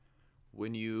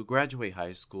When you graduate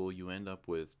high school, you end up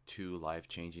with two life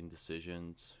changing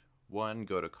decisions. One,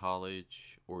 go to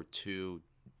college, or two,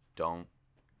 don't.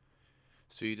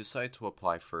 So you decide to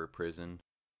apply for prison.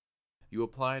 You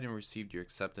applied and received your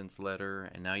acceptance letter,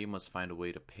 and now you must find a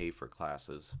way to pay for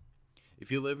classes.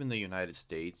 If you live in the United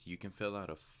States, you can fill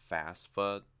out a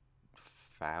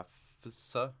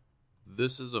FAFSA.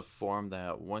 This is a form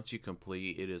that once you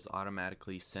complete, it is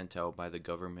automatically sent out by the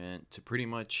government to pretty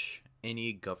much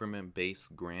any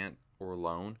government-based grant or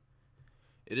loan.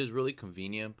 It is really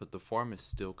convenient, but the form is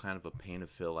still kind of a pain to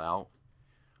fill out.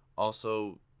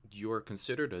 Also, you are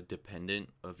considered a dependent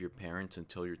of your parents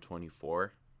until you're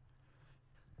 24.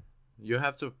 You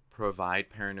have to provide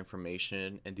parent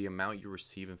information, and the amount you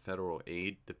receive in federal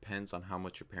aid depends on how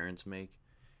much your parents make,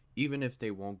 even if they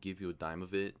won't give you a dime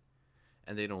of it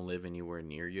and they don't live anywhere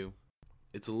near you.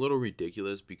 It's a little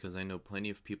ridiculous because I know plenty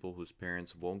of people whose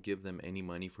parents won't give them any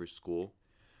money for school,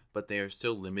 but they are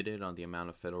still limited on the amount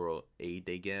of federal aid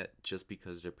they get just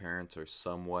because their parents are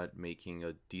somewhat making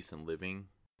a decent living.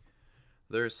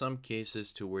 There are some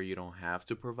cases to where you don't have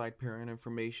to provide parent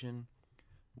information.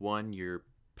 One, your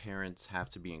parents have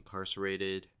to be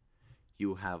incarcerated.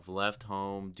 You have left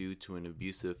home due to an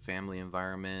abusive family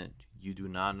environment. You do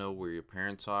not know where your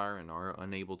parents are and are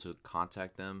unable to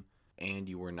contact them, and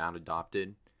you were not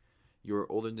adopted. You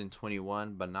are older than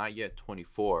 21 but not yet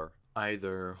 24,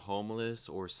 either homeless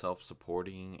or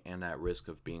self-supporting and at risk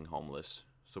of being homeless.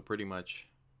 So pretty much,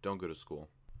 don't go to school.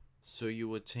 So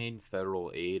you attain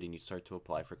federal aid and you start to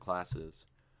apply for classes.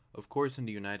 Of course, in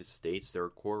the United States, there are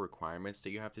core requirements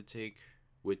that you have to take,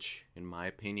 which, in my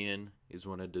opinion, is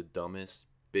one of the dumbest,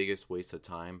 biggest waste of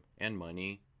time and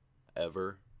money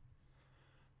ever.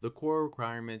 The core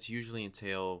requirements usually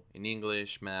entail an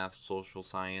English, math, social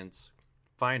science,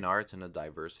 fine arts, and a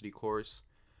diversity course.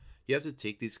 You have to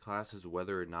take these classes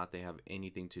whether or not they have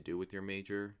anything to do with your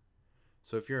major.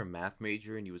 So if you're a math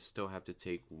major, and you would still have to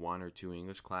take one or two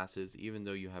English classes, even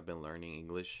though you have been learning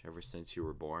English ever since you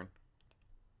were born.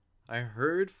 I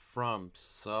heard from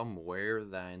somewhere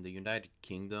that in the United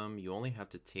Kingdom, you only have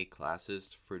to take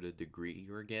classes for the degree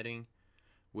you're getting,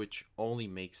 which only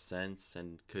makes sense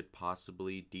and could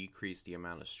possibly decrease the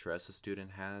amount of stress a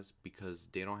student has because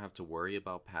they don't have to worry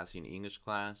about passing English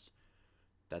class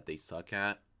that they suck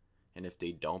at, and if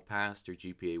they don't pass, their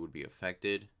GPA would be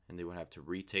affected and they would have to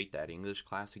retake that English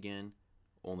class again,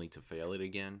 only to fail it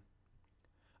again.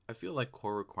 I feel like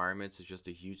core requirements is just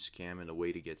a huge scam and a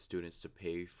way to get students to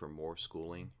pay for more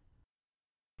schooling.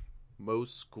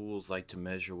 Most schools like to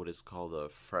measure what is called a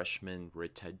freshman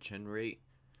retention rate,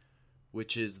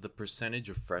 which is the percentage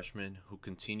of freshmen who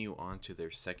continue on to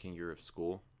their second year of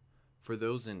school. For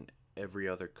those in every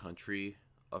other country,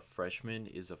 a freshman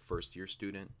is a first year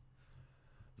student.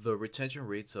 The retention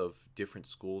rates of different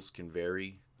schools can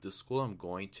vary. The school I'm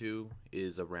going to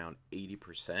is around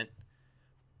 80%,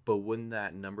 but wouldn't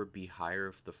that number be higher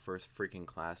if the first freaking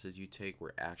classes you take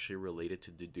were actually related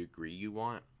to the degree you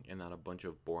want and not a bunch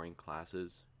of boring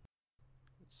classes?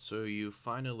 So you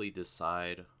finally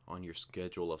decide on your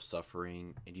schedule of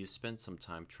suffering and you spend some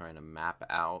time trying to map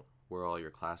out where all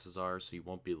your classes are so you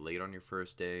won't be late on your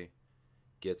first day,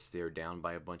 get stared down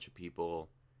by a bunch of people,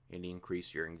 and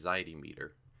increase your anxiety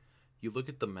meter. You look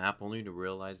at the map only to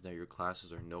realize that your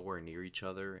classes are nowhere near each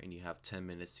other and you have 10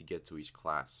 minutes to get to each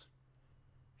class.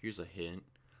 Here's a hint.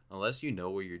 Unless you know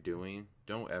what you're doing,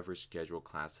 don't ever schedule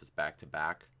classes back to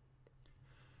back.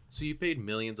 So you paid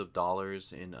millions of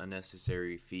dollars in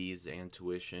unnecessary fees and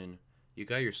tuition. You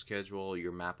got your schedule,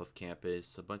 your map of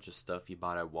campus, a bunch of stuff you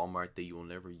bought at Walmart that you will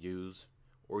never use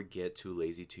or get too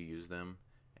lazy to use them,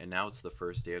 and now it's the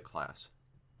first day of class.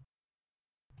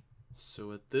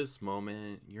 So at this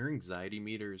moment, your anxiety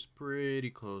meter is pretty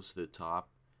close to the top.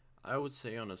 I would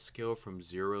say on a scale from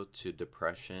 0 to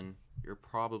depression, you're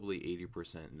probably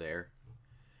 80% there.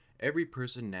 Every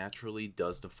person naturally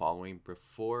does the following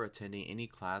before attending any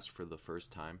class for the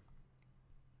first time.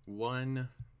 1.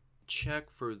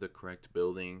 Check for the correct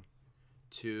building.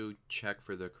 2. Check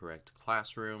for the correct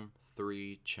classroom.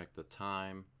 3. Check the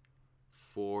time.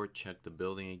 4. Check the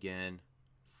building again.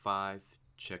 5.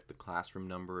 Check the classroom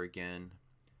number again.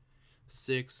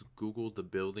 6. Google the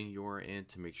building you are in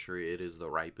to make sure it is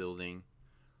the right building.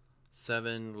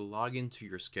 7. Log into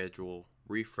your schedule,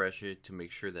 refresh it to make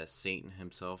sure that Satan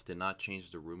himself did not change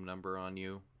the room number on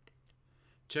you.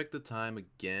 Check the time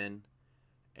again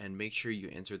and make sure you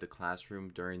enter the classroom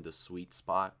during the sweet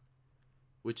spot,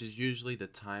 which is usually the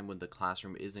time when the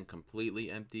classroom isn't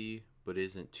completely empty but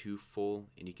isn't too full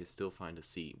and you can still find a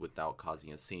seat without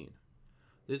causing a scene.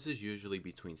 This is usually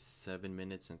between 7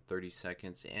 minutes and 30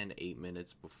 seconds and 8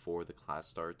 minutes before the class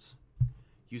starts.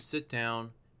 You sit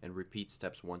down and repeat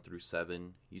steps 1 through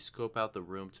 7. You scope out the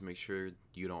room to make sure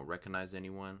you don't recognize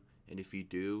anyone, and if you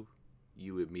do,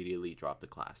 you immediately drop the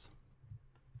class.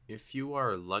 If you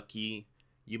are lucky,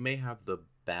 you may have the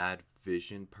bad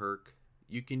vision perk.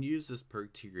 You can use this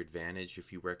perk to your advantage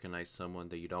if you recognize someone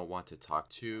that you don't want to talk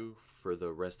to for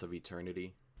the rest of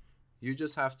eternity. You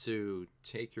just have to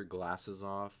take your glasses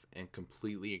off and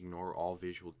completely ignore all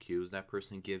visual cues that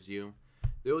person gives you.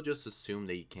 They'll just assume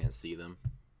that you can't see them.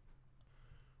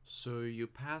 So you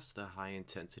pass the high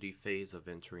intensity phase of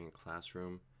entering a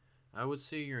classroom. I would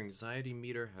say your anxiety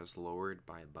meter has lowered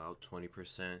by about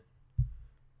 20%.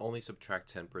 Only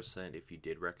subtract 10% if you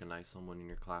did recognize someone in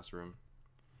your classroom.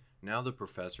 Now the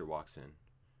professor walks in.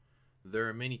 There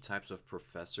are many types of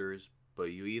professors, but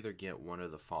you either get one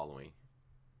of the following.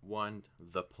 1.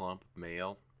 The plump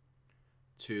male.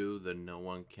 2. The no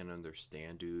one can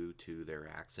understand due to their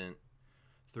accent.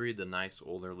 3. The nice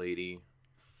older lady.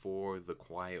 4. The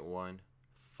quiet one.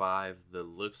 5. The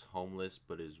looks homeless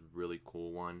but is really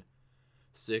cool one.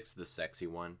 6. The sexy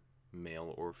one,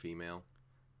 male or female.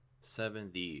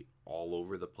 7. The all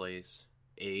over the place.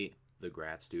 8. The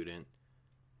grad student.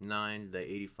 9. The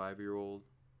 85-year-old.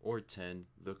 Or 10.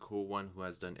 The cool one who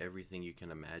has done everything you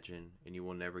can imagine and you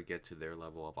will never get to their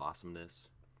level of awesomeness.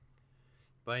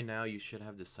 By now you should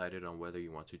have decided on whether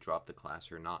you want to drop the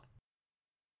class or not.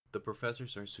 The professor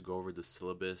starts to go over the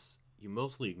syllabus. You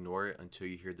mostly ignore it until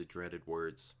you hear the dreaded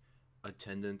words,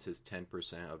 attendance is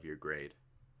 10% of your grade.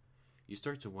 You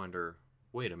start to wonder,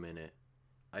 wait a minute,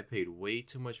 I paid way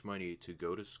too much money to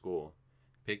go to school,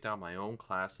 picked out my own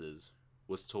classes,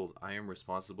 was told I am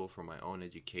responsible for my own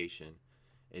education,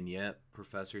 and yet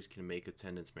professors can make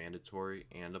attendance mandatory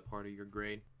and a part of your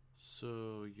grade,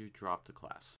 so you drop the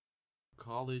class.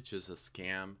 College is a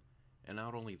scam, and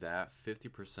not only that,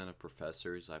 50% of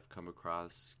professors I've come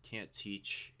across can't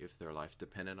teach if their life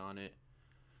depended on it,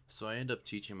 so I end up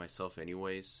teaching myself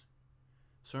anyways.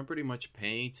 So I'm pretty much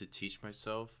paying to teach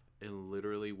myself and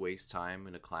literally waste time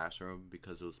in a classroom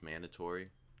because it was mandatory.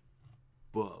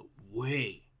 But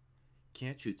wait,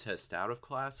 can't you test out of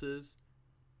classes?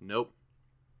 Nope.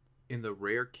 In the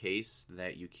rare case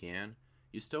that you can,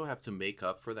 you still have to make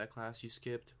up for that class you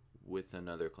skipped with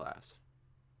another class.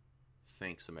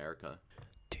 Thanks, America.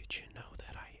 Did you know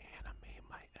that I animate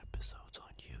my episodes on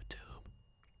YouTube?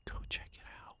 Go check it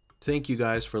out. Thank you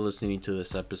guys for listening to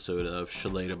this episode of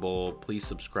Shalatable. Please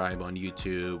subscribe on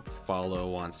YouTube,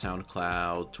 follow on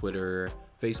SoundCloud, Twitter,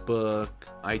 Facebook,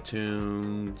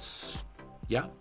 iTunes. Yeah,